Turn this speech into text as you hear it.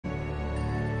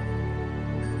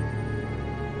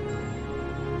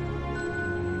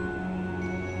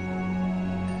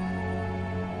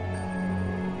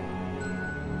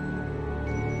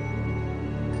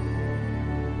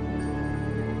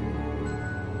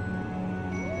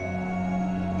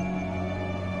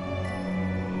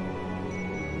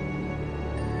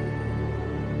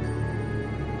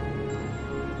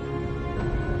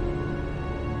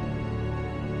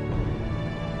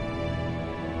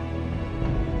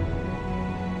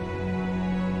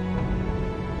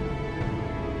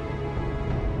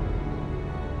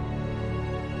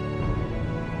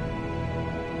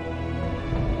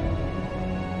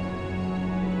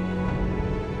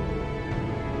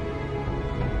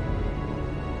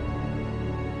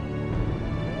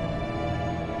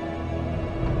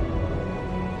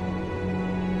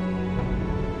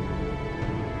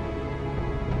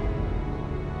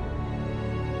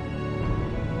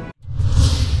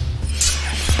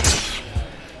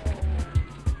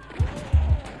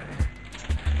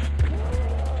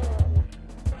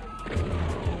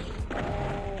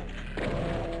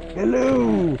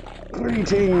Hello!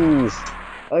 Greetings!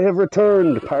 I have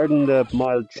returned, pardon the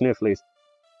mild snifflies.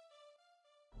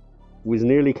 Was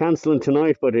nearly cancelling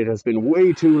tonight, but it has been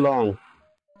way too long.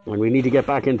 And we need to get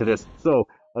back into this. So,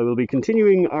 I will be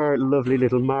continuing our lovely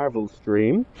little Marvel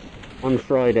stream on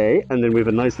Friday, and then we have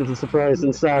a nice little surprise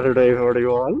on Saturday for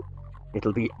you all.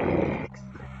 It'll be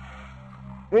excellent.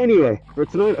 Anyway, for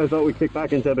tonight I thought we'd kick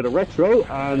back into a bit of retro,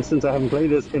 and since I haven't played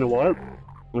this in a while,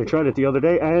 I tried it the other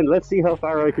day, and let's see how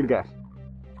far I can get.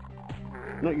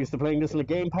 Not used to playing this on a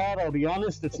gamepad, I'll be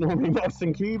honest. It's normally mouse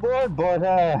and keyboard, but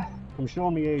I'm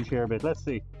showing my age here a bit. Let's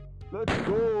see. Let's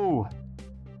go!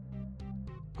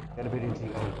 Get a bit into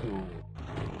the old Doom.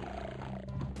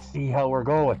 See how we're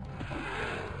going.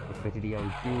 A bit of the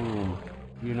old Doom,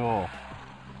 you know.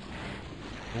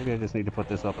 Maybe I just need to put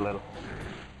this up a little.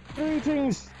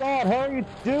 Greetings, Scott. How are you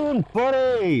doing,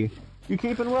 buddy? You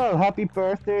keeping well? Happy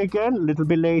birthday again. A little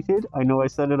belated. I know I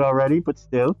said it already, but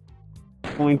still.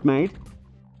 Point made.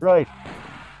 Right.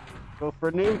 Go for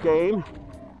a new game.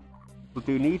 We'll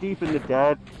do Knee Deep in the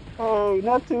Dead. Hey,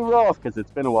 not too rough, because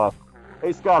it's been a while.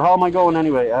 Hey, Scott, how am I going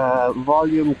anyway?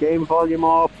 Game volume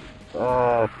up.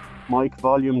 Mic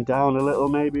volume down a little,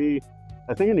 maybe.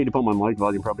 I think I need to put my mic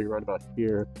volume probably right about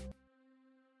here.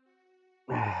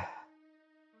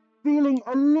 Feeling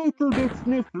a little bit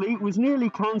sniffly. Was nearly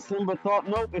cancelling, but thought,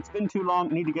 nope, it's been too long.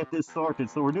 Need to get this sorted.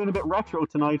 So we're doing a bit retro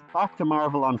tonight. Back to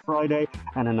Marvel on Friday,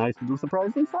 and a nice little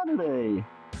surprise on Saturday.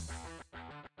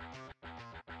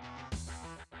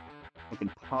 I can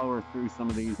power through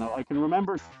some of these now. I can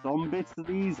remember some bits of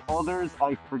these. Others,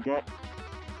 I forget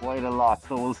quite a lot.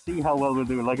 So we'll see how well we'll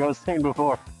do. Like I was saying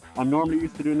before, I'm normally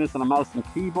used to doing this on a mouse and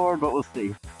keyboard, but we'll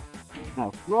see.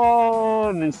 Now,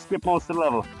 run and skip most of the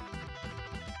level.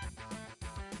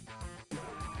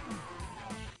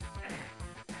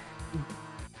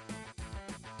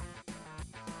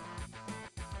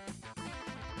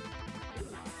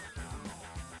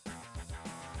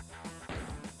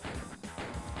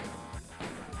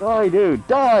 Die, dude,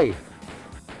 die!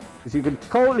 Because you can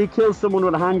totally kill someone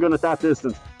with a handgun at that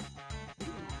distance.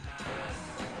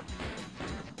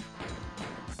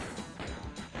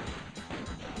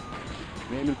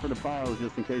 I'm aiming for the barrel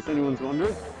just in case anyone's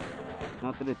wondering.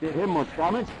 Not that it did him much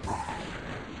damage.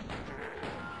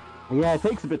 Yeah, it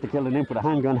takes a bit to kill an imp with a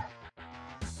handgun.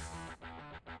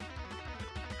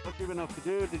 What you been up to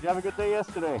do? Did you have a good day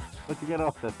yesterday? What'd you get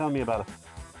up to? Tell me about it.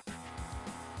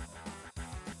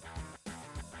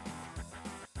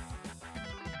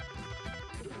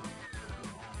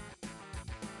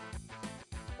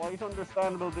 Quite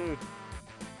understandable, dude.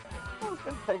 Well, it's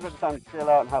going to take a bit of time to chill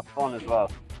out and have fun as well.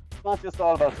 It's not just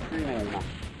all about streaming, you know.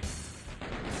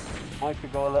 I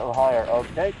could go a little higher.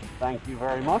 Okay, thank you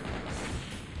very much.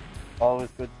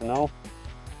 Always good to know.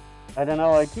 I don't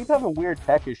know, I keep having weird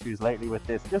tech issues lately with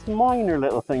this. Just minor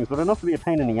little things, but enough to be a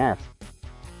pain in the arse.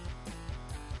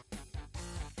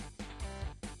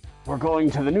 We're going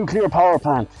to the nuclear power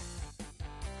plant.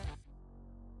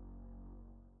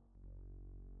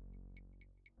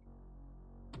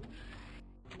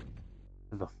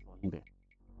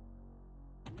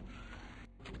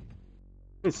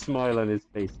 His smile on his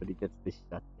face when he gets this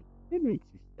shot. It makes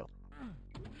you so.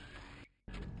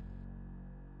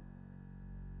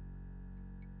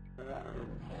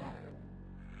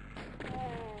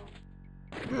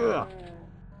 Yeah.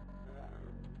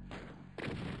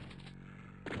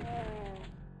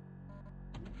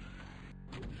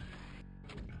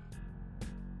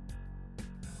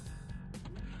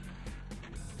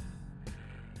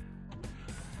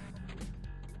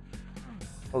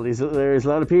 Well, there's a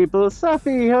lot of people.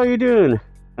 Safi, how you doing?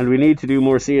 And we need to do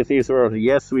more Sea of Thieves World.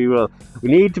 Yes, we will. We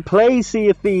need to play Sea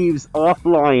of Thieves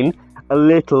offline a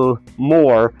little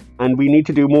more, and we need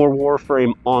to do more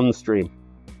Warframe on stream.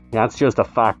 That's just a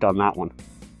fact on that one.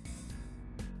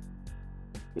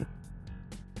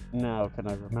 Now, can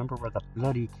I remember where the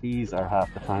bloody keys are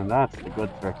half the time? That's the good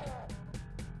trick.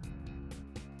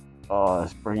 Oh,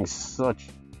 this brings such...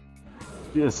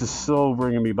 This is so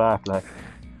bringing me back, like...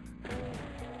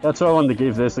 That's why I wanted to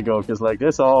give this a go, because like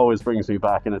this always brings me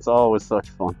back and it's always such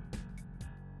fun.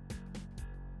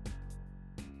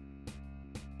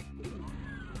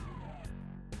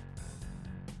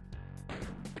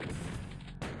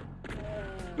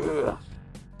 Ugh.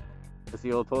 As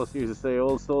the old post used to say,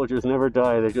 old soldiers never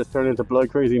die, they just turn into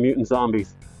blood crazy mutant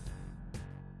zombies.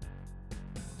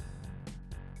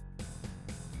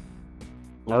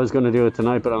 I was going to do it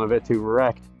tonight, but I'm a bit too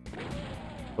wrecked.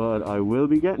 But I will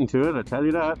be getting to it, I tell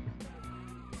you that.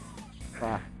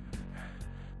 Ah.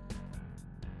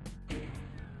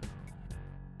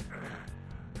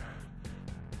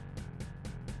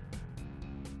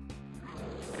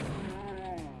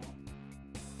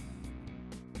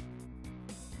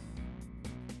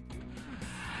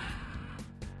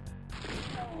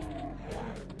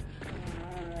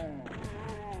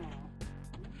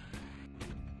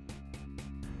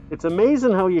 It's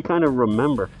amazing how you kind of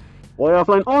remember. Why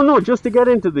offline? Oh no, just to get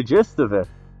into the gist of it.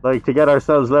 Like, to get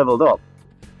ourselves leveled up.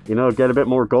 You know, get a bit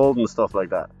more gold and stuff like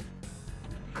that.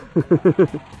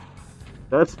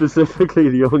 That's specifically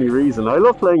the only reason. I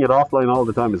love playing it offline all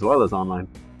the time as well as online.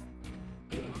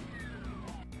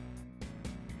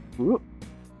 Whoop.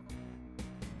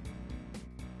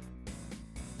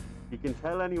 You can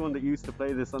tell anyone that used to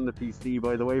play this on the PC,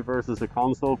 by the way, versus a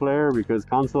console player, because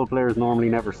console players normally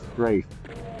never strafe.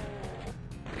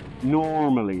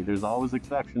 Normally, there's always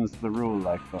exceptions to the rule,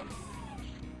 like that.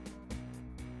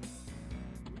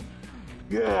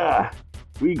 Yeah,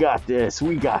 we got this,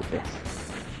 we got this.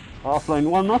 Offline,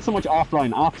 well, not so much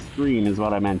offline, off screen is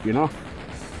what I meant, you know?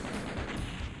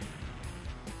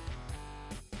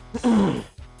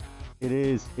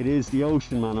 It is the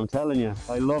ocean, man, I'm telling you.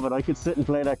 I love it. I could sit and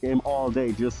play that game all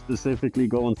day, just specifically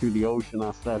going through the ocean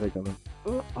aesthetic of it.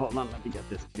 Oh, hold on, let me get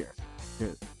this. Cheers.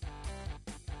 Cheers.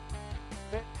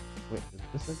 Wait, is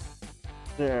this it?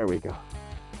 There we go.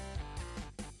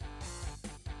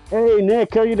 Hey,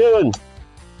 Nick, how you doing?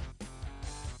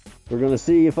 We're gonna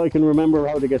see if I can remember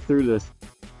how to get through this.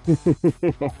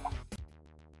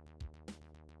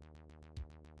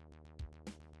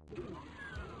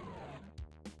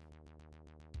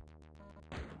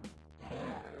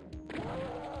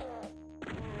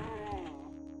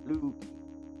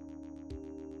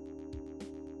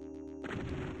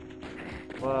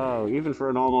 Wow, even for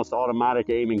an almost automatic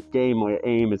aiming game, my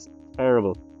aim is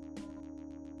terrible.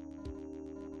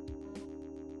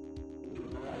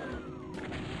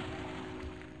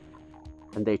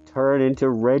 And they turn into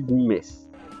red mist.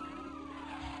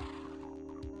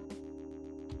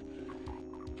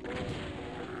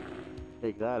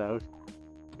 Take that out.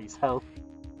 Please help.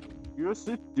 Yes,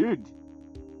 it did.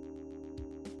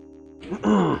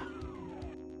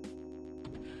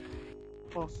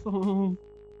 Awesome.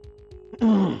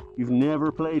 You've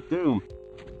never played Doom?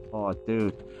 Oh,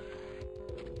 dude.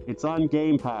 It's on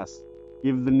Game Pass.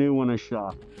 Give the new one a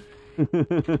shot.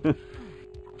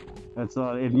 That's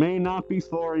all. It may not be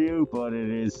for you, but it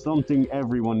is something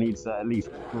everyone needs to at least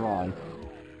try.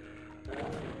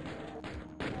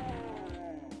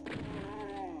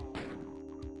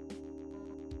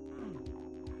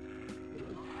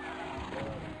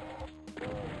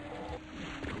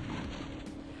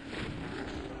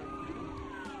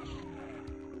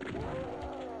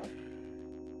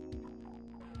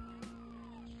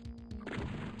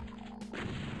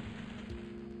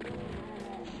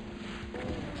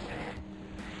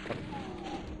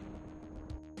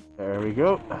 There we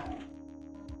go.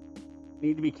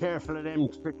 Need to be careful of them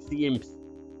tricksy imps.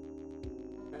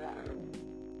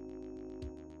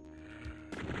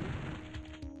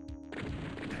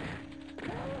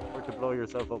 Or to blow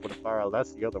yourself up with a barrel,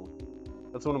 that's the other one.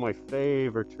 That's one of my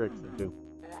favorite tricks to do.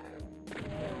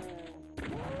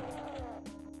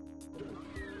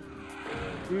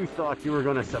 You thought you were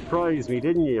gonna surprise me,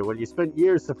 didn't you? Well, you spent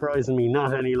years surprising me,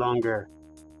 not any longer.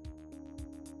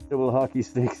 Double hockey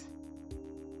sticks.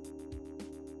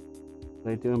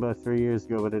 Played Doom about 3 years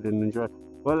ago, but I didn't enjoy it.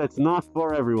 Well, it's not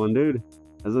for everyone, dude.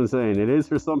 As I'm saying, it is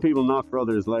for some people, not for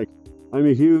others. Like, I'm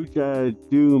a huge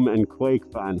Doom and Quake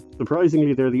fan.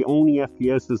 Surprisingly, they're the only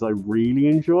FPSs I really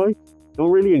enjoy.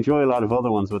 Don't really enjoy a lot of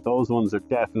other ones, but those ones are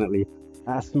definitely,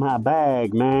 that's my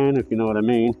bag, man, if you know what I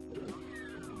mean.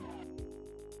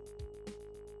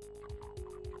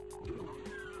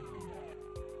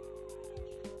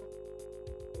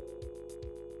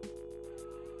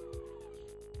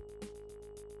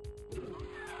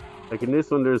 Like in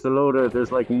this one, there's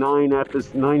there's like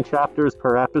 9 chapters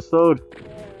per episode.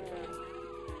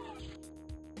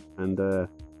 And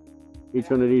each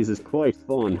one of these is quite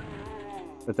fun.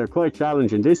 But they're quite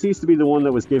challenging. This used to be the one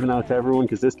that was given out to everyone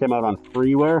because this came out on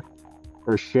freeware.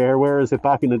 Or shareware as it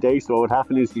back in the day. So what would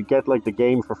happen is you'd get like the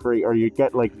game for free. Or you'd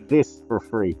get like this for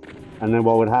free. And then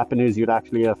what would happen is you'd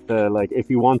actually have to, like, if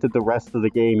you wanted the rest of the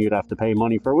game, you'd have to pay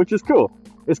money for it. Which is cool.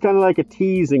 It's kind of like a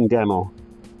teasing demo.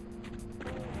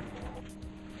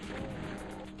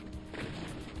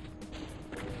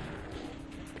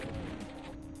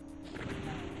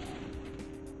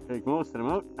 Take most of them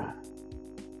out.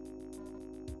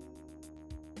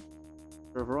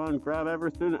 Everyone, grab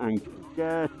everything and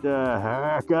get the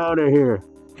heck out of here.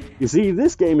 You see,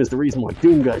 this game is the reason why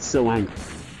Doom guy's so angry.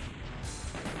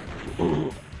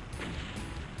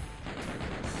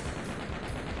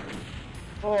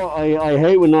 Oh, I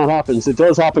hate when that happens. It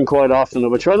does happen quite often,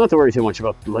 but try not to worry too much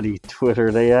about bloody Twitter.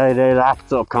 They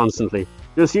act up constantly.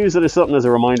 Just use it as something as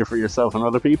a reminder for yourself and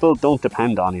other people. Don't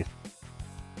depend on it.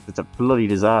 It's a bloody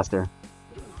disaster.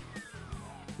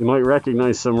 You might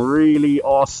recognize some really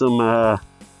awesome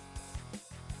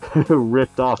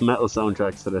ripped off metal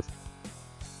soundtracks to this.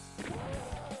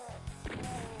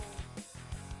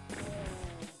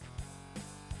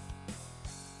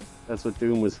 That's what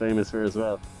Doom was famous for as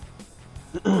well.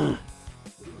 Or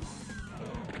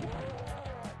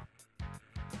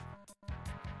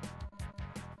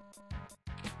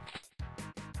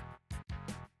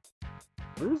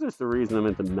is this the reason I'm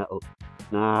into metal?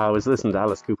 Nah, I was listening to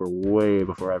Alice Cooper way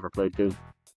before I ever played Doom.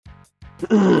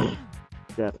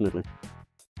 Definitely.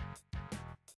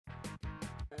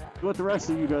 What the rest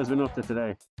of you guys been up to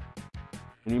today?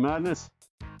 Any madness?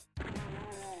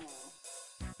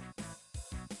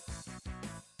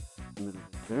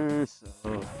 There, so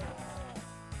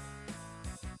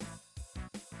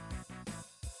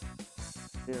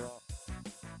here off.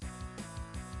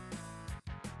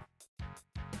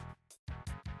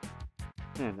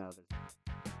 And now there's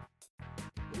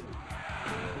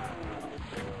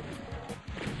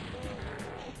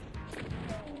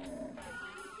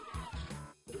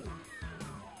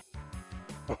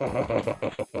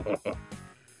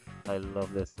I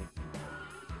love this thing.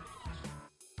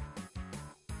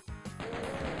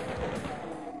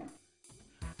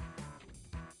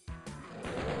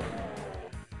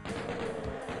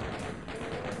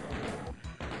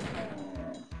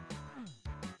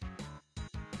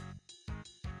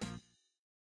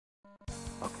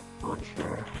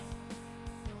 Sure.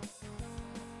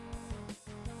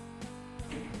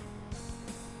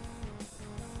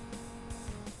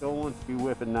 Don't want to be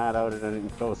whipping that out at in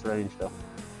close range though.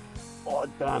 Oh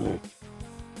damn it.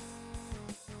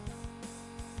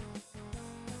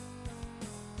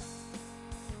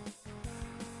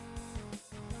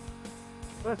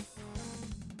 What?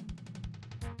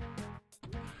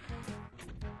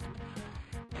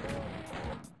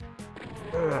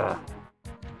 Ugh.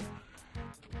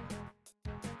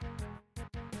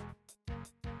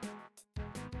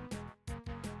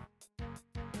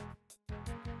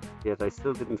 Yet I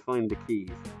still didn't find the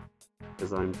keys,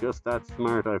 because I'm just that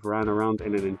smart. I've ran around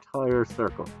in an entire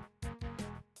circle.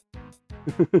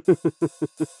 It's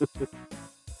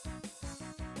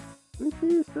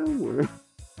here somewhere.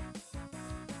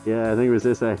 Yeah, I think it was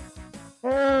this way.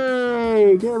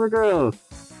 Hey, gamer girl!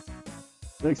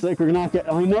 Looks like we're not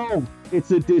getting. I know! It's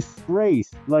a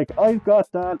disgrace. Like, I've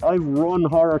got that. I've run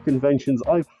horror conventions.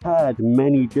 I've had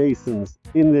many Jasons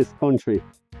in this country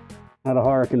at a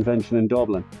horror convention in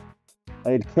Dublin.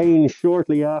 I had Kane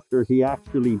shortly after he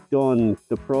actually done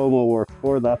the promo work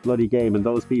for that bloody game, and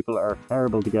those people are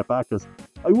terrible to get back to us.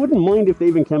 I wouldn't mind if they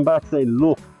even came back and say,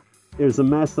 look, there's a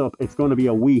mess up, it's going to be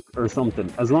a week or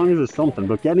something, as long as there's something.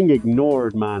 But getting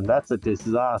ignored, man, that's a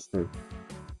disaster.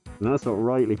 And that's what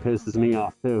rightly pisses me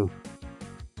off too.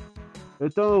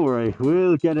 But don't worry,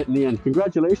 we'll get it in the end.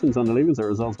 Congratulations on the Leaving Cert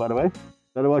results, by the way.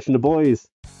 Started watching The Boys.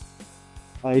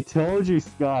 I told you,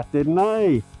 Scott, didn't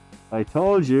I? I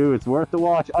told you, it's worth the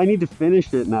watch. I need to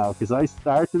finish it now, because I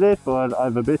started it, but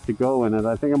I've a bit to go in it.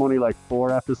 I think I'm only like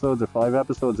 4 episodes or 5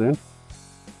 episodes in.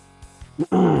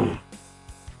 Okay,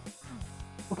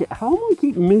 how am I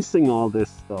keep missing all this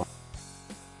stuff?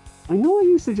 I know I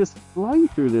used to just fly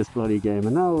through this bloody game,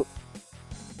 and now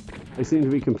I seem to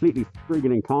be completely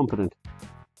friggin' incompetent.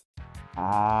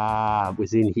 Ah, it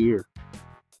was in here.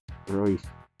 Right.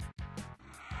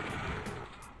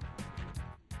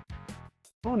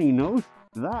 Funny note,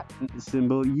 that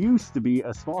symbol used to be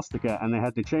a swastika and they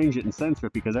had to change it and censor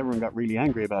it because everyone got really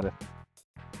angry about it.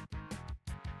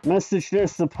 Message their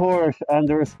support, and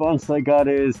the response I got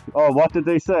is, oh, what did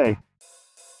they say?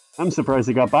 I'm surprised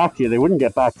they got back to you. They wouldn't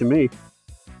get back to me.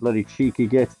 Bloody cheeky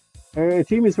git. Our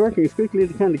team is working as quickly as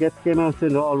they can to get the game out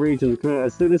into all regions.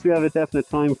 As soon as we have a definite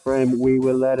time frame, we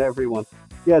will let everyone.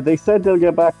 Yeah, they said they'll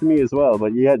get back to me as well,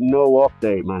 but yet no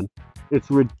update, man. It's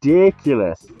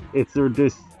ridiculous. It's a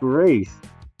disgrace.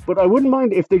 But I wouldn't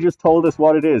mind if they just told us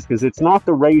what it is, because it's not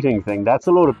the rating thing. That's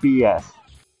a load of BS.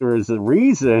 There is a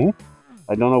reason.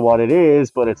 I don't know what it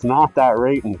is, but it's not that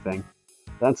rating thing.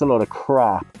 That's a load of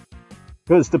crap.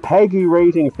 Because the PEGI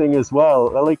rating thing as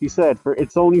well, like you said,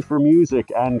 it's only for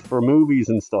music and for movies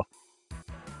and stuff.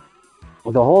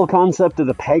 The whole concept of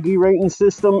the PEGI rating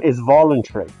system is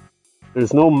voluntary.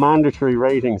 There's no mandatory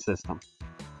rating system.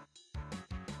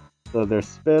 So they're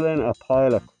spilling a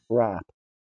pile of crap.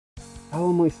 How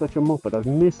am I such a muppet? I've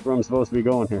missed where I'm supposed to be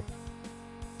going here.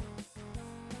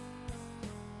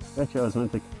 Bet you I was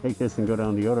meant to take this and go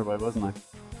down the other way, wasn't I?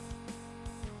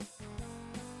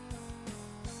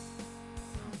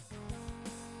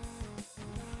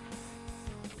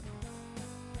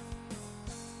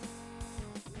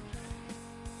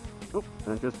 Oh,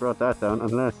 I just brought that down,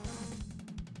 unless...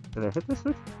 Did I hit this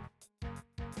switch?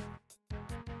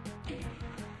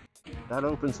 That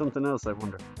opens something else, I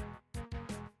wonder.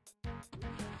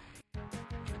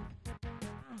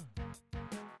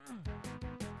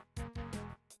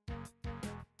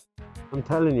 I'm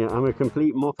telling you, I'm a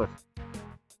complete muppet.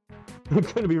 I'm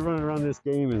gonna be running around this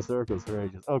game in circles for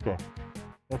ages. Okay,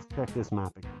 let's check this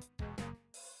map again.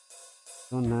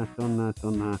 Done that, done that,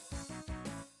 done that.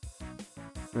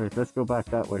 Alright, let's go back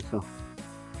that way, so.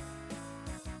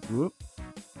 Whoop.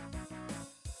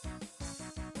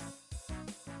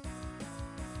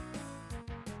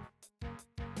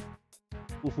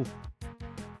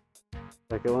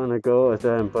 Like I wanna go with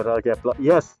them, but I'll get blocked.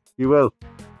 Yes, you will.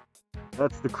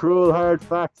 That's the cruel hard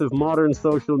facts of modern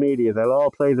social media. They'll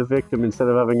all play the victim instead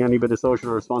of having any bit of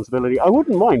social responsibility. I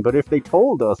wouldn't mind, but if they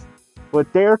told us,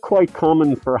 but they're quite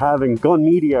common for having, gun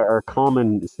media are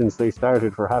common since they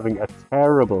started for having a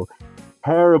terrible,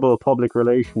 terrible public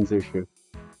relations issue.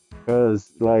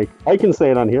 Because, like, I can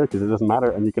say it on here because it doesn't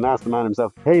matter, and you can ask the man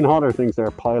himself. Kane Hodder thinks they're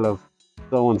a pile of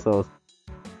so-and-sos.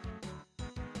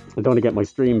 I don't want to get my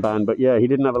stream banned, but yeah, he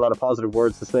didn't have a lot of positive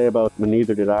words to say about them, and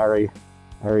neither did Ari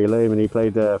Lehman. He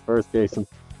played the first Jason.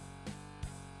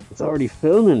 It's already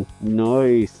filming.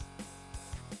 Nice.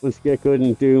 Once you get good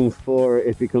in Doom 4,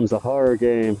 it becomes a horror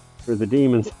game for the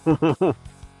demons.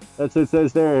 That's what it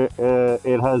says there.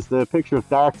 It has the picture of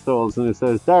Dark Souls, and it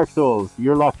says, Dark Souls,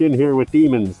 you're locked in here with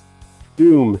demons.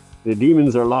 Doom, the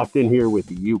demons are locked in here with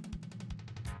you.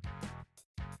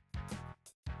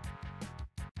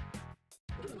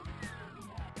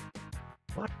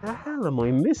 What the hell am I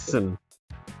missing?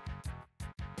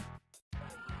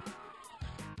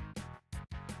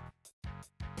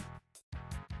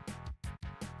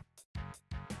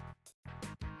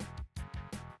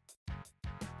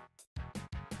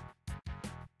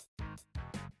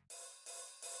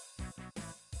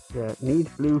 Yeah, need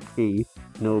blue key,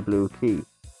 no blue key.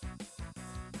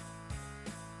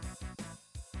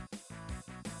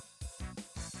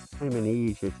 I'm in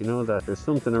Egypt, you know that. There's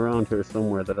something around here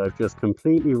somewhere that I've just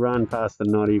completely ran past and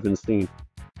not even seen.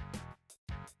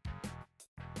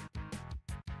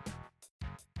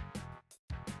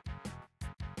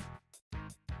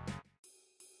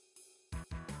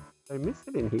 Did I miss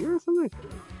it in here or something?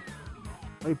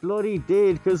 I bloody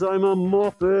did, because I'm a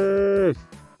muppet!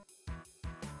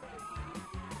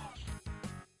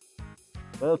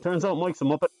 Well, turns out Mike's a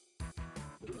muppet.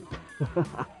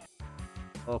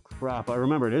 Oh crap, I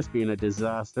remember this being a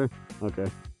disaster. Okay.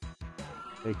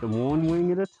 Take them one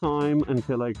wing at a time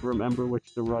until I remember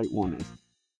which the right one is.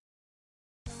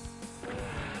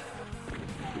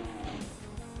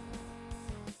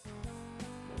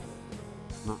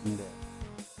 Nothing there.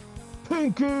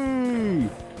 Pinky!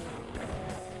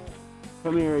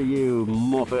 Come here, you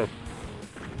muppet.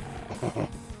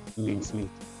 Mincemeat.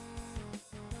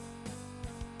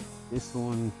 This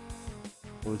one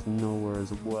goes nowhere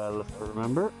as well, if I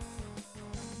remember.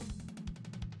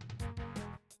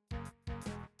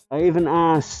 I even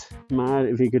asked Matt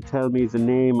if he could tell me the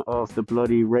name of the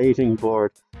bloody rating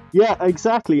board. Yeah,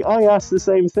 exactly. I asked the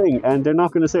same thing, and they're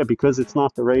not going to say it because it's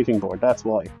not the rating board. That's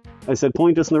why. I said,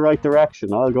 point us in the right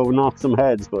direction. I'll go knock some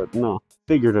heads, but no.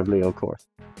 Figuratively, of course.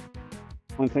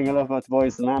 One thing I love about the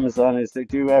boys on Amazon is they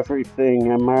do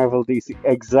everything and Marvel, DC.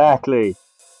 Exactly.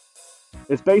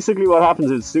 It's basically what happens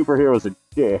is superheroes are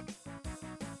dicks.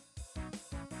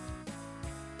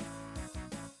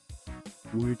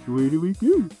 Which way do we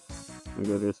go? I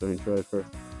go this way and try it first.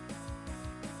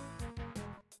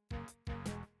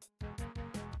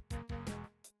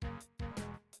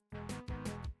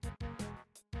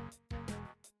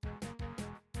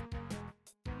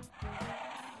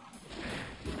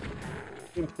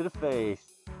 To the face.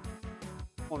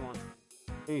 One.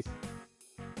 Peace.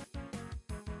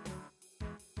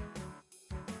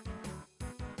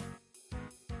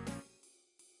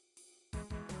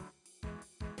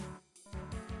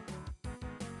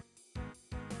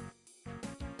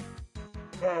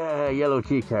 Yeah, yellow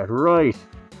key card. Right.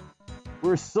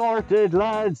 We're sorted,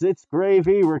 lads. It's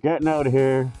gravy. We're getting out of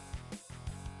here.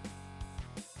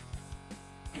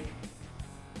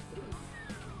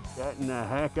 Getting the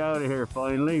heck out of here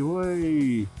finally.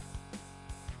 Whee!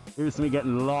 Here's me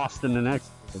getting lost in the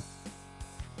next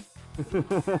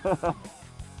one.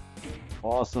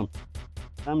 Awesome.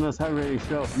 That's how ready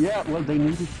show. Yeah, well, they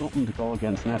needed something to go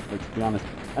against Netflix, to be honest.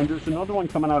 And there's another one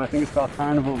coming out, I think it's called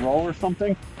Carnival Row or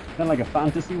something. Kind of like a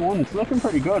fantasy one. It's looking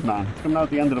pretty good, man. It's coming out at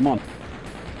the end of the month.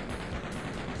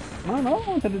 Man, all I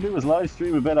wanted to do was live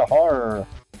stream a bit of horror.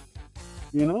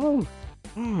 You know?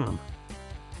 Damn.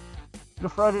 The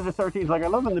Friday the 13th, like I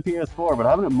love it on the PS4, but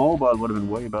having it mobile would have been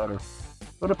way better.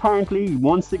 But apparently,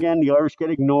 once again, the Irish get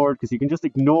ignored because you can just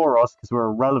ignore us because we're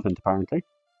irrelevant, apparently.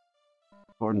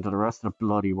 According to the rest of the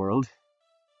bloody world.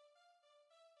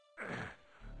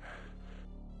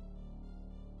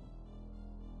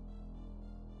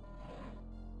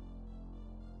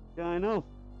 Yeah, I know.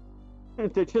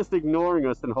 They're just ignoring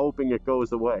us and hoping it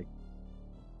goes away.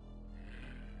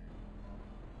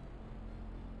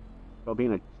 While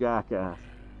being a jackass.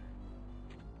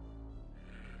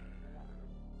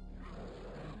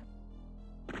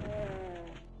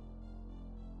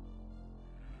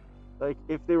 Like,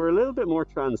 if they were a little bit more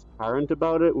transparent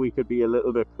about it, we could be a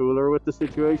little bit cooler with the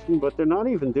situation, but they're not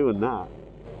even doing that.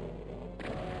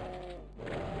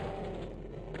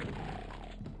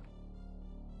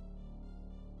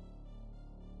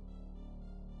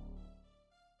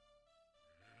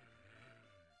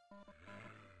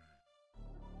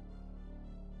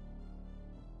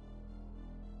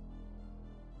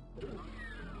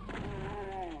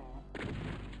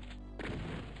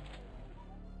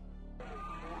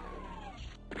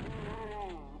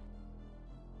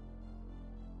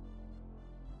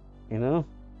 You know?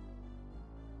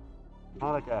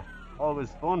 Hanukkah, always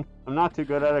fun. I'm not too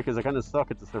good at it because I kind of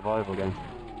suck at the survival game.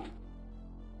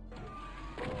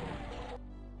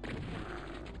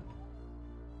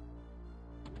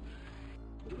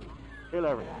 Kill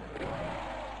everything.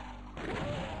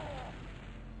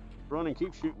 Run and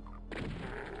keep shooting.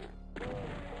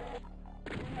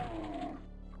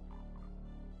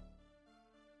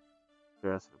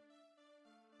 Yes.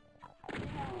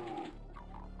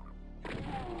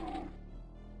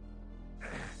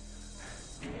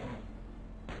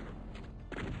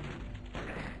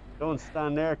 Don't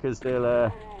stand there because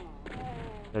they'll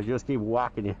just keep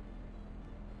whacking you.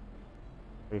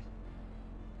 Right.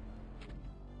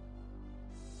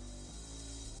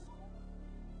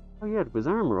 Oh yeah, there was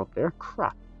armor up there.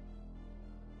 Crap.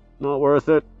 Not worth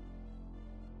it.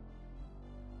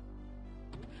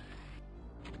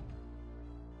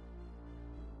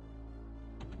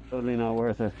 Totally not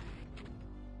worth it.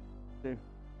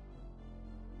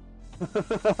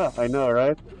 I know,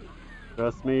 right?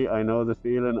 Trust me, I know the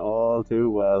feeling all too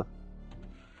well.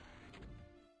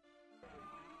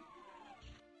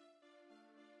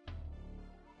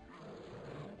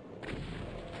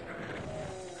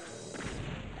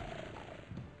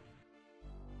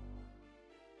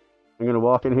 I'm gonna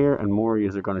walk in here and more of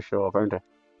yous are gonna show up, aren't they?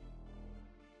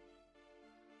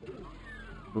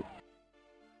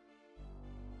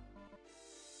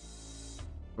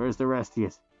 Where's the rest of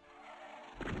yous?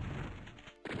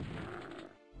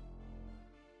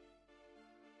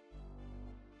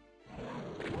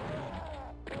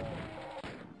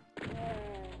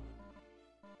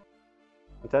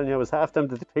 I'm telling you, I was half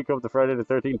tempted to pick up the Friday the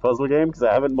 13th puzzle game because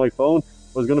I have it on my phone.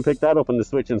 I was going to pick that up on the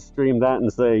Switch and stream that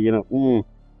and say, you know,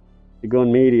 the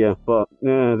Gun Media, but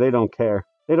they don't care.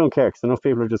 They don't care because enough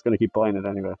people are just going to keep buying it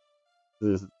anyway.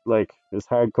 There's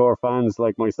hardcore fans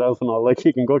like myself and all. Like,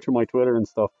 you can go through my Twitter and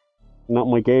stuff, not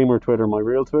my gamer Twitter, my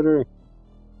real Twitter.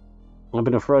 I've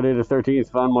been a Friday the 13th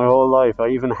fan my whole life. I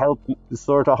even helped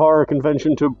sort of horror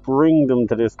convention to bring them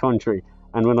to this country.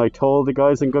 And when I told the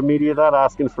guys in Good Media that,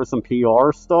 asking for some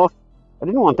PR stuff, I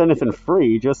didn't want anything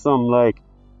free, just some, like,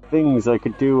 things I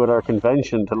could do at our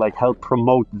convention to, like, help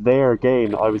promote their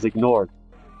game. I was ignored.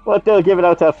 But they'll give it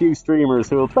out to a few streamers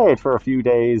who will play it for a few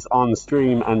days on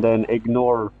stream and then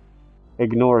ignore it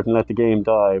and let the game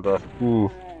die. But,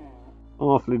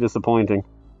 awfully disappointing.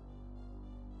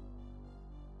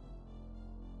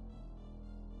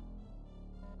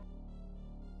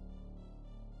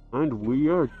 And we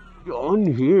are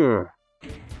done here.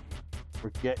 We're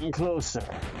getting closer.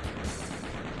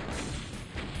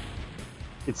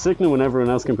 It's sickening when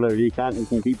everyone else can play it. You can't. You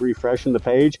can keep refreshing the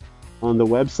page on the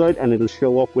website and it'll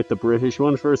show up with the British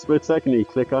one for a split second and you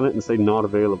click on it and say not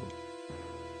available.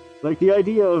 Like, the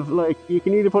idea of, like, you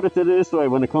can either put it this way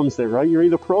when it comes to it, right? You're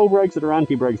either pro-Brexit or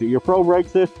anti-Brexit. You're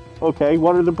pro-Brexit, okay,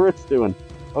 what are the Brits doing?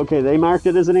 Okay, they marked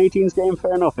it as an 18s game,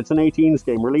 fair enough, it's an 18s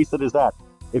game, release it as that.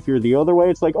 If you're the other way,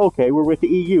 it's like, okay, we're with the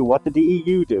EU. What did the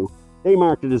EU do? They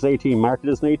marked it as 18, marked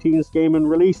it as an 18s game and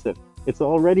released it. It's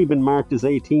already been marked as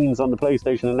 18s on the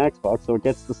PlayStation and Xbox, so it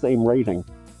gets the same rating.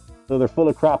 So they're full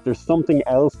of crap. There's something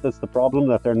else that's the problem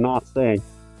that they're not saying.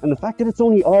 And the fact that it's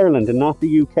only Ireland and not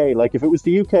the UK, like if it was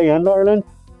the UK and Ireland,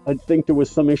 I'd think there was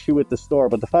some issue with the store.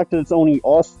 But the fact that it's only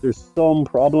us, there's some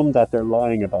problem that they're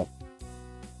lying about.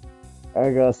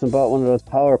 Argos and bought one of those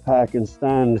power pack and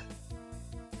stand.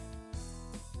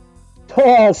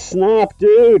 Oh, snap,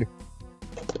 dude!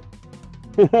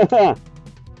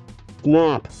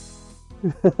 Snap.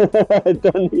 I've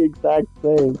done the exact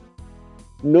same.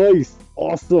 Nice.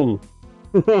 Awesome.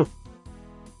 Done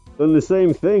the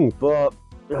same thing, but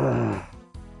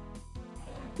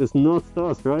just not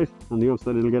sauce, right? On the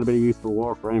upside, it'll get a bit of use for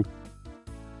Warframe.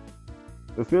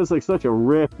 It feels like such a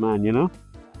rip, man, you know?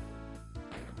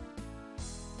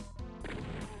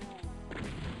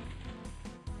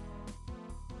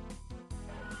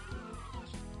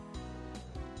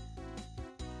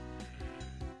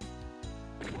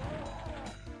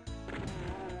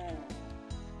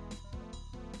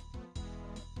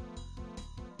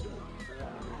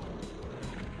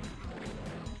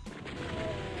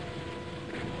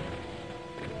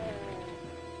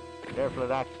 Careful of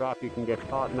that trap, you can get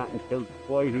caught in that and killed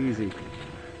quite easy.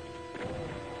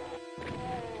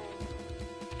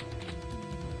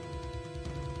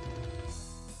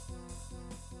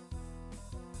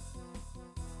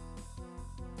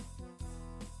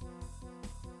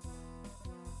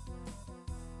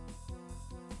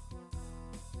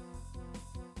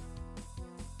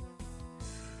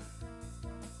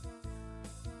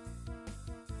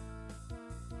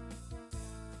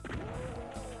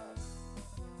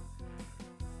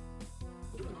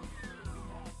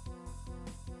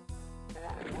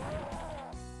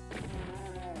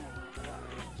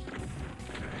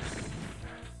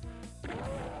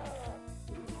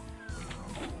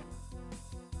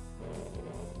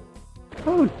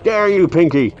 How dare you,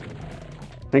 Pinky!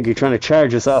 Pinky trying to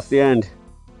charge us off the end.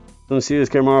 Some CEOs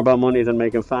care more about money than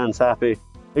making fans happy.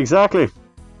 Exactly.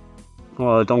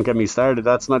 Well, don't get me started.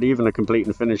 That's not even a complete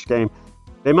and finished game.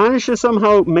 They managed to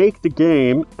somehow make the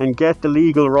game and get the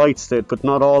legal rights to it, but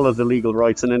not all of the legal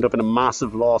rights, and end up in a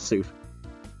massive lawsuit.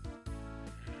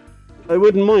 I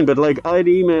wouldn't mind, but like, I'd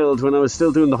emailed when I was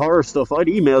still doing the horror stuff, I'd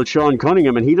emailed Sean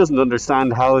Cunningham, and he doesn't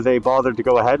understand how they bothered to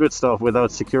go ahead with stuff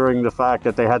without securing the fact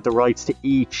that they had the rights to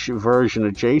each version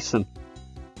of Jason.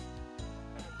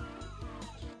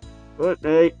 But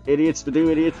hey, idiots to do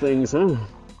idiot things, huh?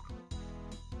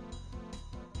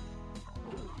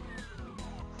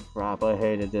 Crap, I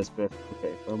hated this bit.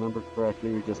 Okay, if I remember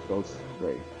correctly, we just go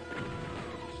straight.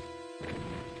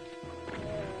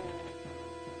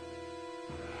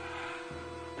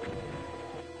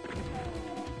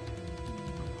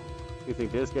 You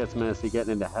think this gets messy,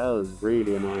 getting into hell is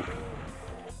really annoying.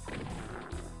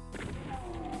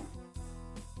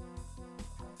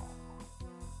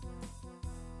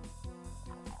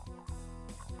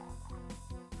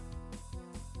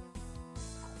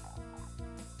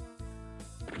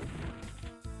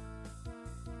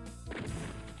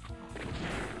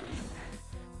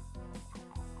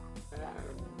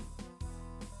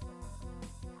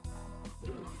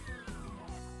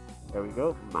 There we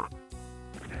go, map.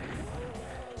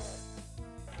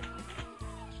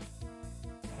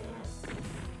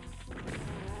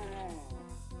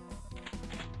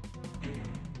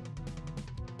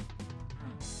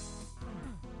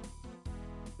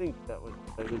 I think that was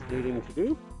what I was needing to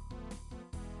do.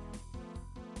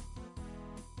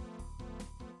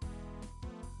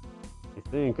 I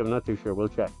think, I'm not too sure, we'll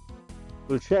check.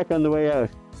 We'll check on the way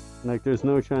out. Like, there's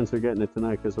no chance we're getting it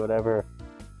tonight, because whatever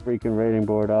freaking rating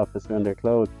board office when they're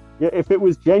closed. Yeah, if it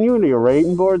was genuinely a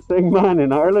rating board thing, man,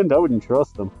 in Ireland, I wouldn't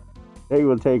trust them. They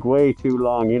will take way too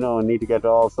long, you know, and need to get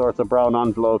all sorts of brown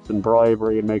envelopes and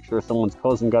bribery and make sure someone's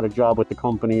cousin got a job with the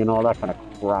company and all that kind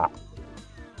of crap.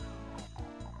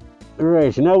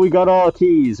 Right, now we got all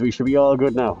keys. We should be all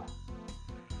good now.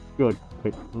 Good.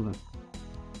 Wait, hold on.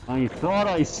 I thought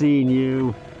I seen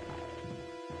you.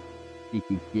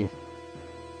 Cheeky git.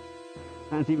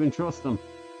 Can't even trust them.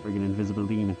 Friggin' invisible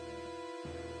demon.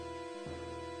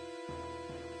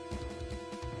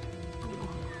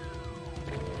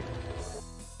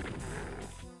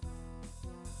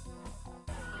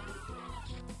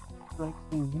 Like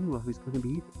he knew I was gonna be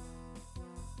eating.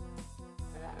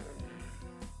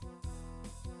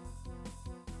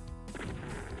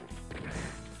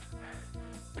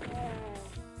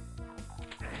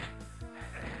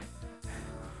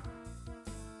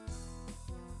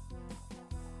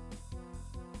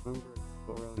 Remember,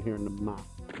 go around here in the map.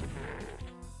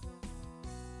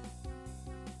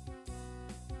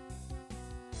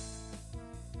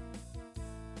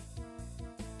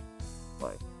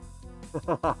 Why?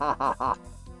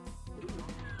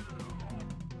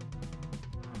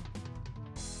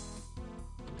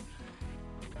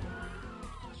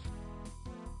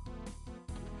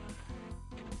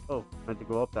 Oh, I had to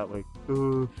go up that way.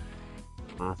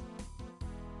 Ah.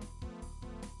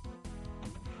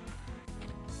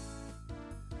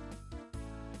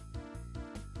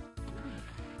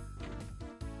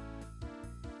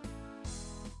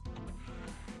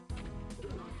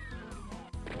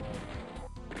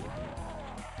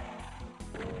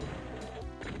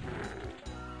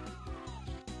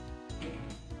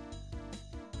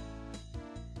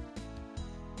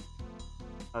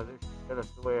 This should get us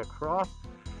the way across.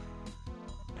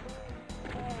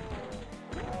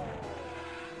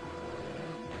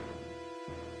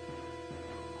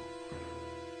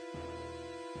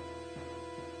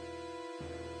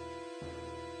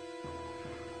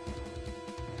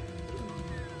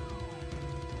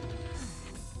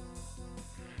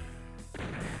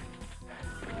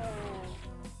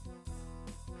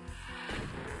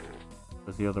 It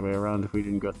was the other way around if we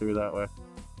didn't go through that way.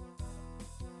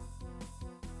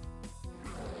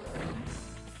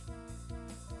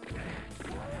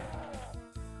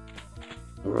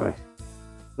 Right.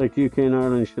 Like UK and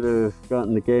Ireland should have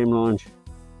gotten the game launch.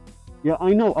 Yeah,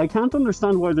 I know. I can't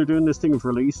understand why they're doing this thing of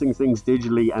releasing things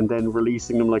digitally and then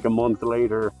releasing them like a month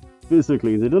later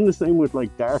physically. They've done the same with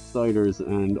like Darksiders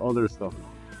and other stuff.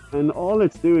 And all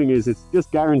it's doing is it's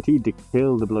just guaranteed to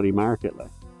kill the bloody market. Like,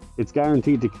 it's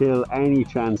guaranteed to kill any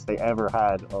chance they ever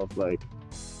had of, like,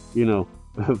 you know,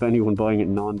 of anyone buying it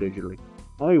non-digitally.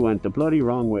 I went the bloody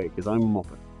wrong way because I'm a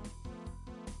muppet.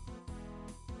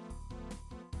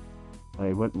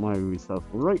 I went myself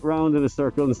right round in a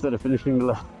circle instead of finishing the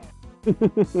level.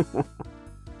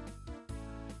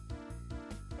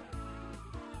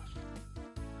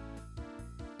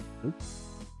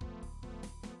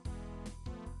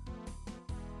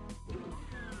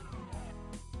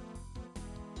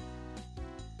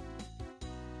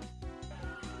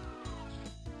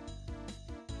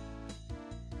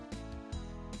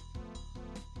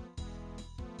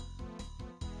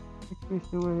 Which is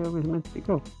the way I was meant to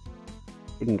go.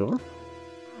 Hidden door?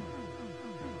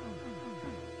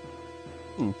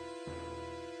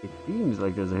 It seems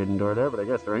like there's a hidden door there, but I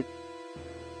guess there ain't.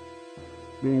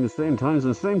 Being the same time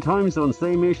zone,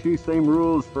 same issue, same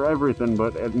rules for everything,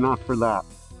 but not for that.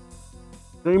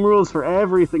 Same rules for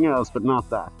everything else, but not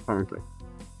that, apparently.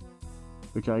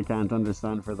 Which I can't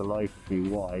understand for the life of me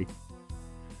why.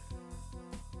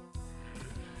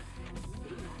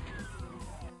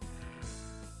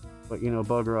 But you know,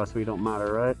 bugger us, we don't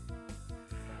matter, right?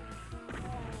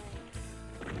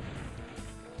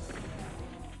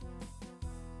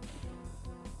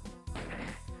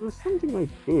 There was something I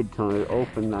did to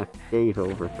open that gate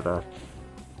over to that.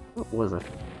 What was it?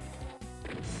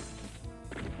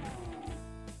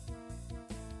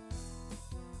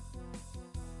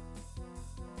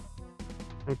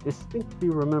 I distinctly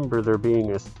remember there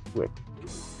being a switch.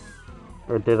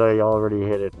 Or did I already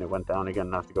hit it and it went down again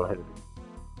and I have to go hit it again?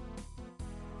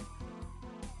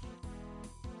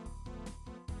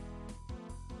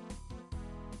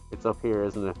 It's up here,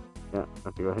 isn't it? Yeah, I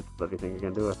have to go hit the bloody thing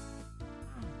again, do it.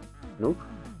 Nope.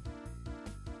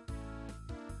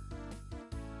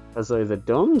 Has I the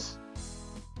dumbs?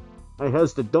 I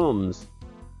has the dumbs.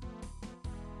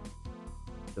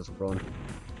 Just run.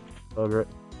 Bugger it.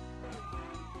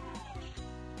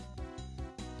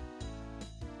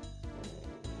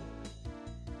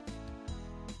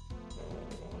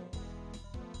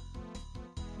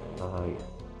 Oh, yeah.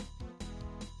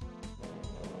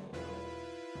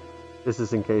 This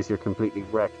is in case you're completely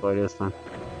wrecked by this time.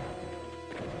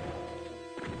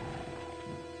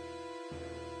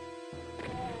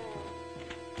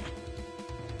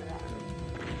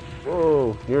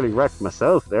 Whoa, nearly wrecked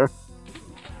myself there.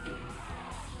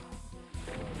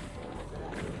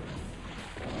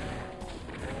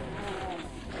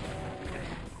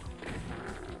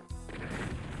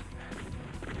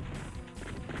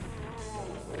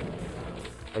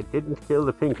 I didn't kill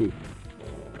the Pinky.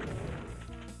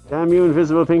 Damn you,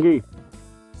 Invisible Pinky.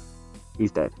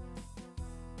 He's dead.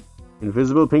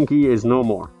 Invisible Pinky is no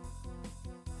more.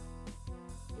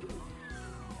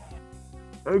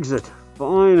 Exit.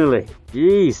 Finally.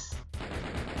 Jeez.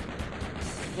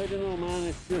 I don't know, man.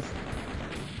 It's just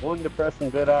one depressing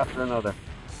bit after another.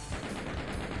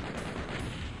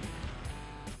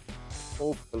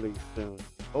 Hopefully soon.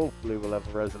 Hopefully we'll have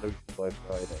a resolution by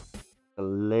Friday. The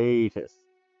latest.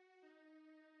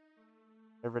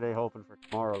 Every day hoping for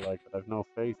tomorrow, like, but I've no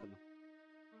faith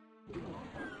in it.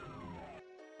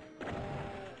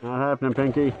 Not happening,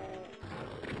 Pinky.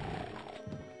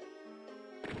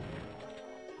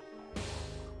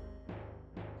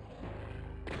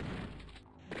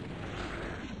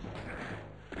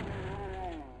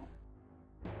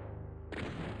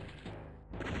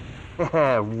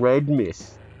 Red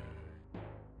miss.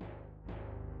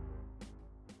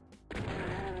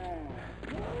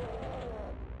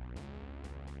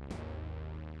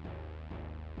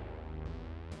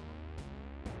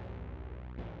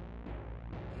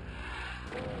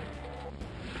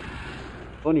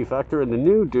 Funny factor, in the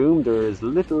new Doom there is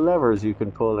little levers you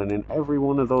can pull, and in every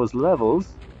one of those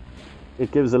levels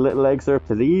it gives a little excerpt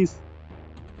to these,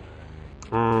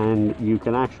 and you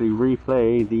can actually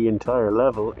replay the entire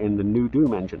level in the new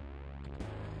Doom engine.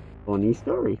 Funny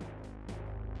story.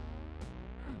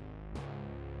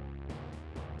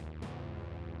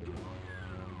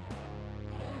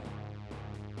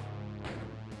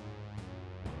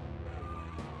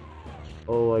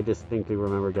 Oh, I distinctly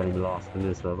remember getting lost in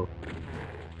this level.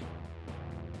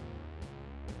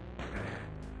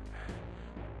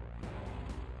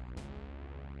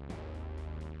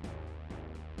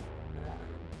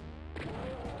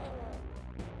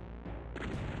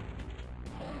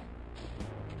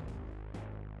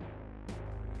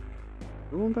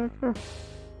 Going back there?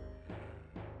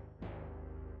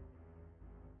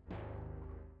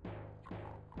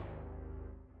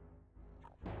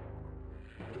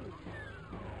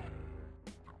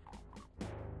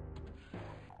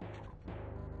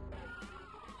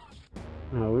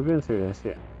 No, we've been through this,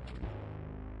 yeah.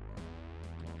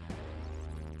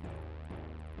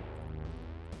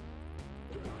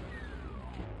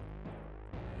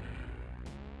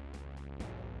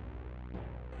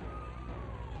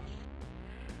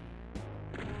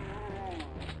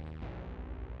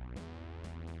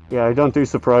 Yeah, I don't do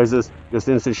surprises. Just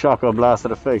instant shotgun blast to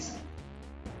the face.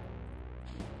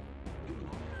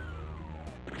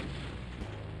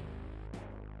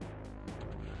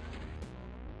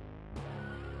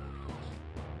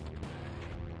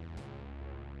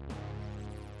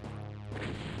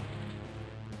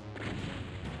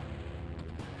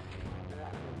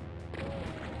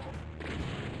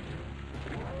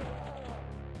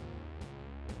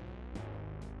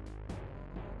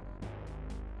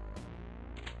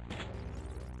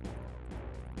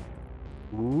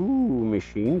 Ooh,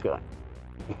 machine gun.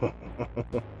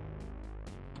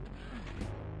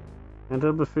 Can't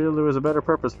help but feel there was a better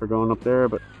purpose for going up there,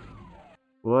 but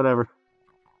whatever.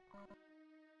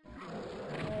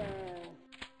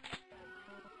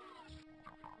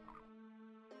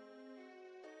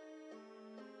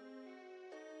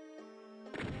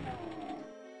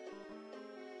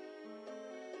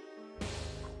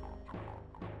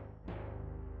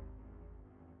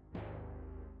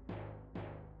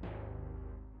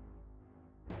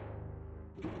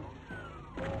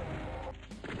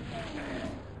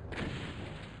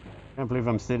 Can't believe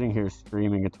I'm sitting here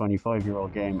streaming a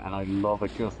 25-year-old game and I love it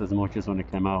just as much as when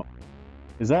it came out.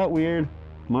 Is that weird?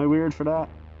 Am I weird for that?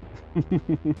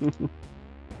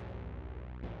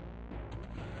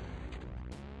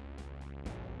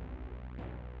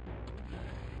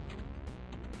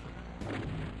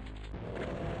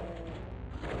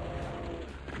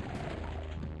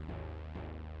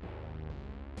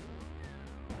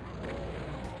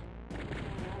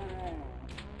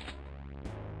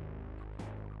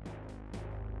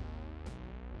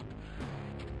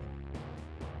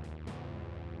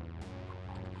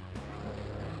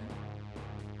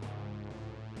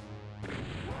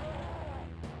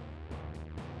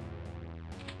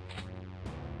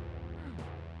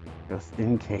 Just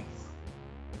in case.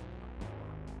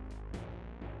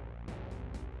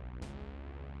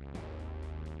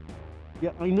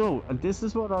 Yeah, I know. And this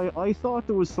is what I thought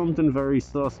there was something very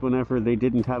sus whenever they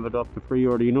didn't have it up to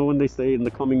pre-order. You know when they say in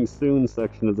the coming soon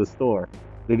section of the store,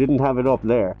 they didn't have it up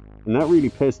there. And that really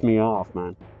pissed me off,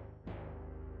 man.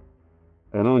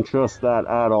 I don't trust that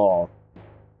at all.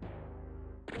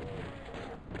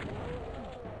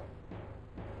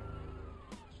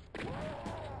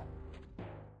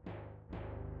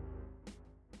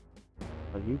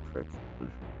 Are you pricks?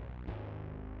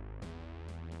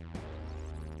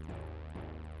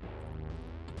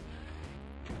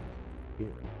 Here.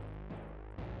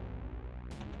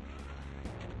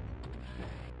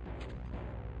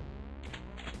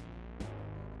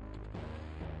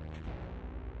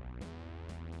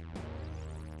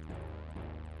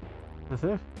 That's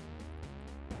it?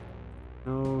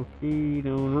 No key,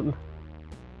 no nothing.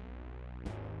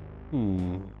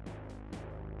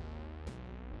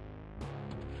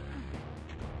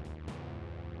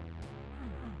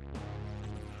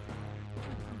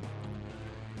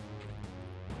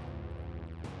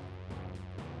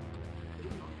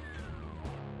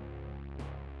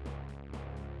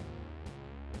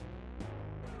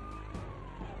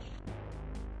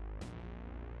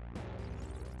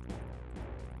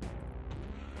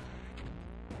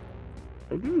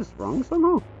 Did I do this wrong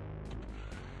somehow?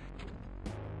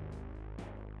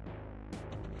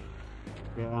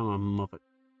 Yeah, I'm a muppet.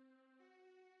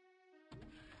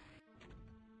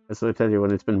 That's what I tell you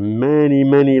when it's been many,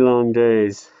 many long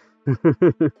days.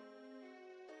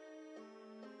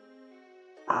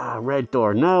 Ah, red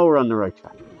door. Now we're on the right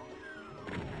track.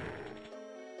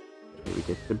 Here we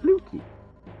get the blue key.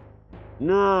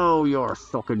 No, you're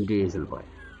sucking diesel, boy.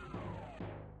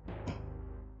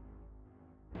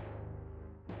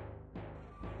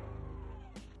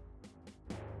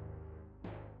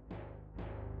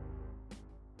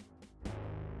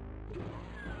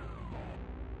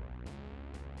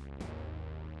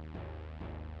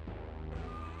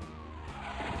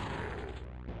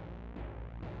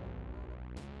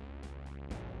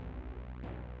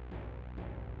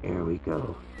 Here we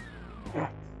go. Yeah.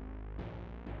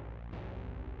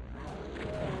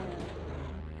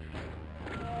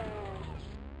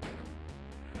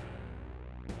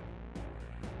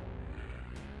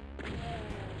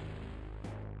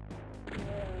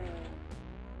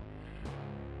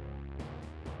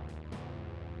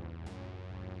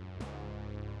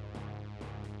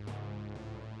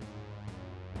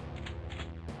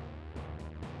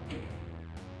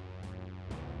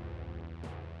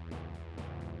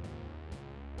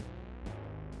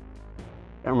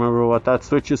 Can't remember what that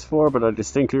switch is for, but I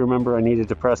distinctly remember I needed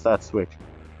to press that switch.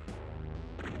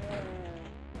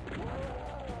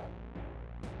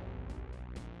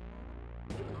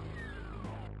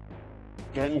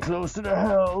 Getting close to the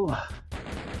hell.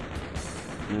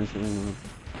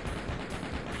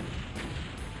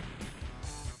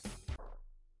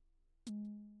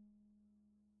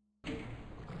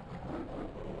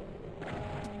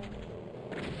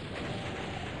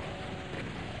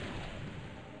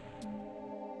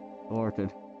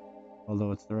 Sorted.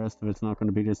 Although it's the rest of it's not going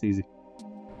to be this easy.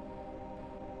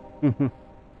 Uh-oh.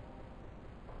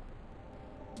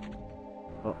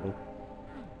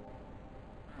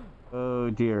 Oh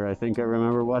dear, I think I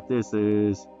remember what this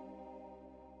is.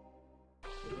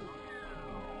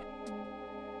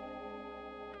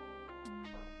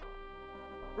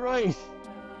 Right!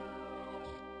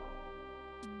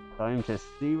 Time to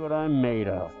see what I'm made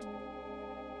of.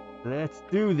 Let's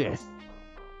do this!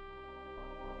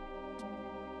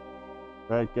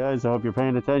 Right guys, I hope you're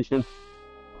paying attention.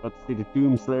 About to see the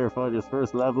Doomslayer fight his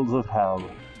first levels of hell.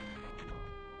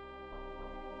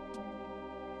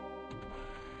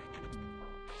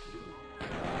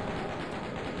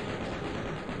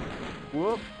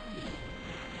 Whoop!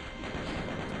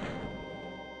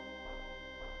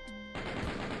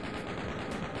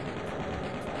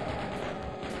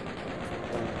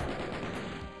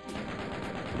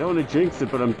 I don't want to jinx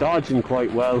it, but I'm dodging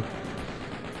quite well.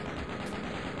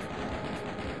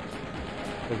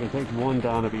 If I can take one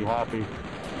down, I'd be happy.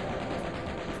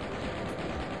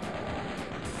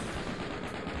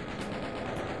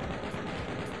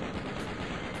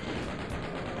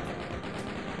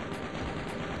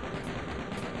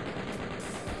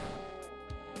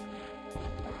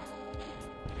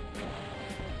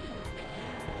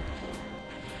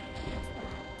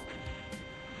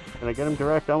 Can I get him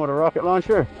direct on with a rocket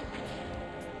launcher?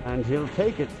 And he'll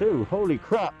take it too. Holy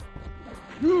crap.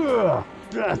 Ugh,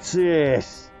 that's it.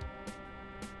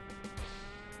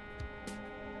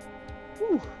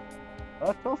 Whew.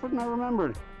 That's tougher than I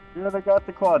remembered. Yeah, they got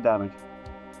the quad damage.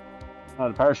 Oh,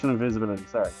 the partial invisibility,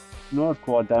 sorry. Not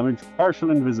quad damage,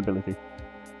 partial invisibility.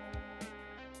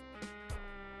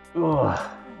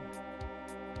 Ugh.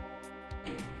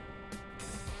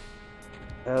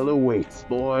 Hell awaits,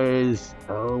 boys.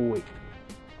 Hell awaits.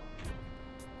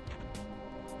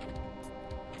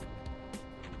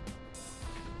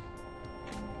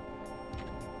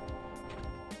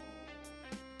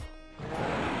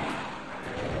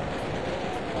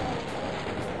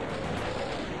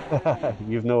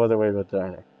 You've no other way but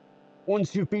that.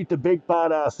 Once you beat the big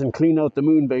badass and clean out the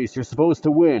moon base, you're supposed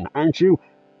to win, aren't you?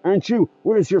 Aren't you?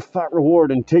 Where's your fat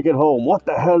reward and take it home? What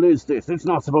the hell is this? It's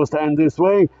not supposed to end this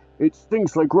way. It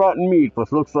stinks like rotten meat,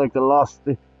 but looks like the lost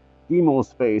demo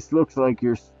space. Looks like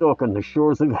you're stuck on the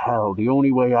shores of hell. The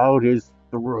only way out is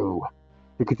through.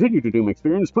 To continue the Doom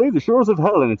experience, play The Shores of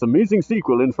Hell and its amazing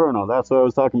sequel, Inferno. That's what I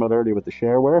was talking about earlier with the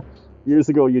shareware. Years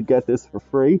ago, you'd get this for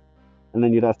free, and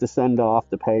then you'd have to send off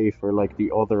to pay for like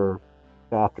the other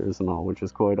chapters and all, which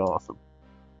is quite awesome.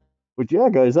 But yeah,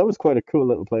 guys, that was quite a cool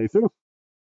little playthrough.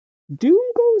 Doom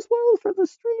goes well for the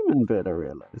streaming bit, I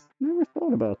realized. Never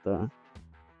thought about that.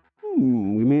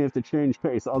 We may have to change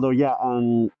pace. Although, yeah,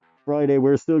 on Friday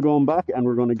we're still going back and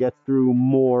we're going to get through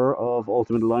more of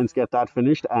Ultimate Alliance, get that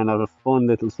finished, and have a fun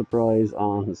little surprise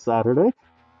on Saturday.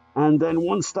 And then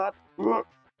once that...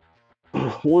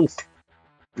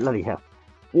 bloody hell.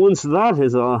 Once that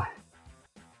is that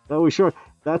was short.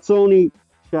 That's only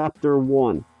chapter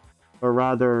 1. Or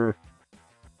rather,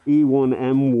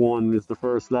 E1M1 is the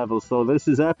first level. So this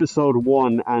is episode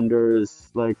 1 and there's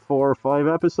like 4 or 5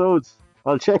 episodes.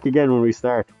 I'll check again when we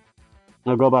start.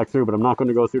 I'll go back through, but I'm not going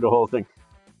to go through the whole thing.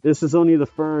 This is only the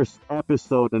first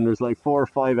episode, and there's like 4 or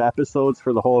 5 episodes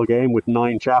for the whole game with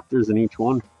 9 chapters in each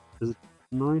one. Is it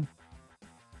 9?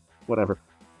 Whatever.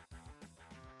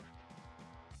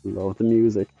 Love the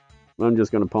music. I'm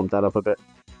just going to pump that up a bit.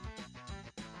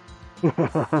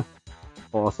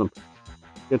 Awesome.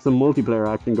 Get some multiplayer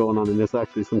action going on in this,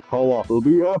 actually. Some co-op. It'll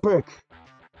be epic.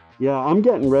 Yeah, I'm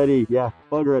getting ready. Yeah,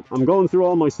 bugger it. I'm going through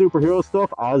all my superhero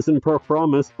stuff, as in per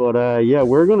promise. But yeah,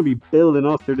 we're going to be building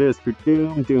up to this for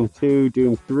Doom, Doom 2,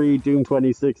 Doom 3, Doom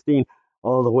 2016,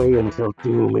 all the way until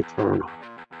Doom Eternal.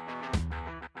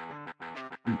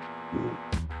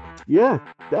 Yeah,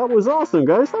 that was awesome,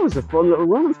 guys. That was a fun little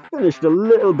run. Finished a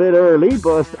little bit early,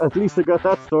 but at least I got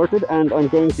that sorted. And I'm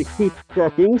going to keep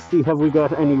checking, see have we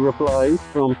got any replies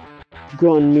from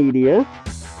Gun Media.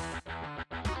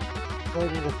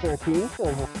 Friday the 13th,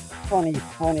 there's a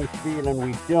funny feeling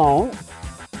we don't.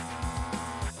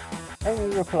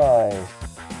 Any replies?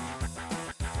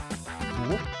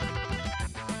 Nope.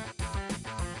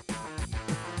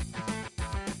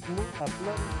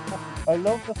 I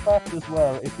love the fact as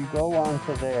well, if you go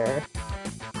onto their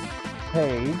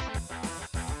page,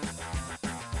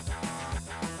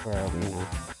 where are we now?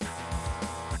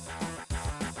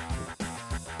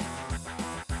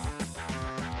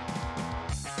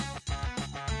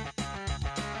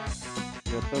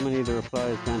 There's so many of the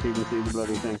replies, can't even see the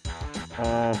bloody thing.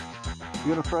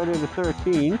 You go to Friday the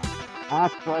 13th,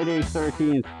 at Friday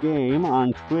 13th game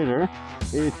on Twitter.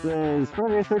 It says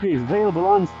Friday the 13th is available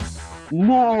on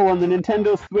now on the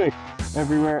Nintendo Switch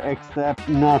everywhere except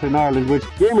not in Ireland, which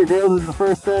Gamerdales is the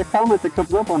first comment that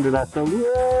comes up under that, so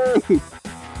yay!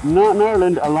 Not in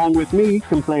Ireland, along with me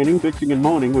complaining, bitching and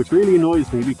moaning, which really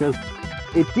annoys me because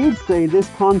it did say this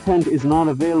content is not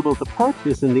available to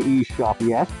purchase in the eShop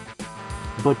yet,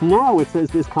 but now it says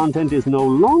this content is no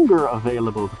longer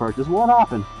available to purchase. What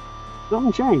happened?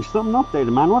 Something changed, something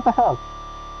updated, man, what the hell?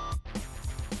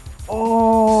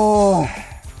 Oh,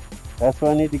 that's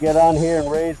why I need to get on here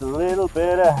and raise a little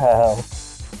bit of hell.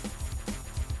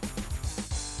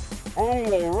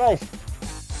 Anyway, right.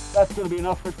 That's going to be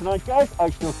enough for tonight, guys. I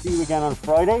shall see you again on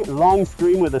Friday. Long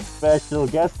stream with a special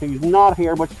guest who's not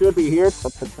here but should be here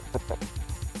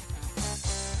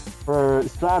for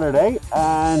Saturday.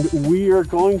 And we are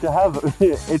going to have...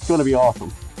 it's going to be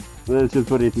awesome. Let's just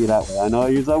put it to you that way. I know I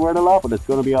use that word a lot, but it's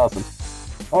going to be awesome.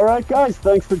 Alright, guys.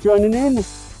 Thanks for joining in.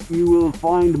 You will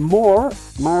find more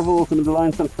Marvel Ultimate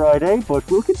Alliance on Friday, but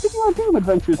we'll continue our Doom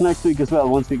adventures next week as well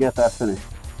once we get that finished.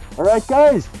 Alright,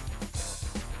 guys.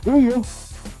 See you.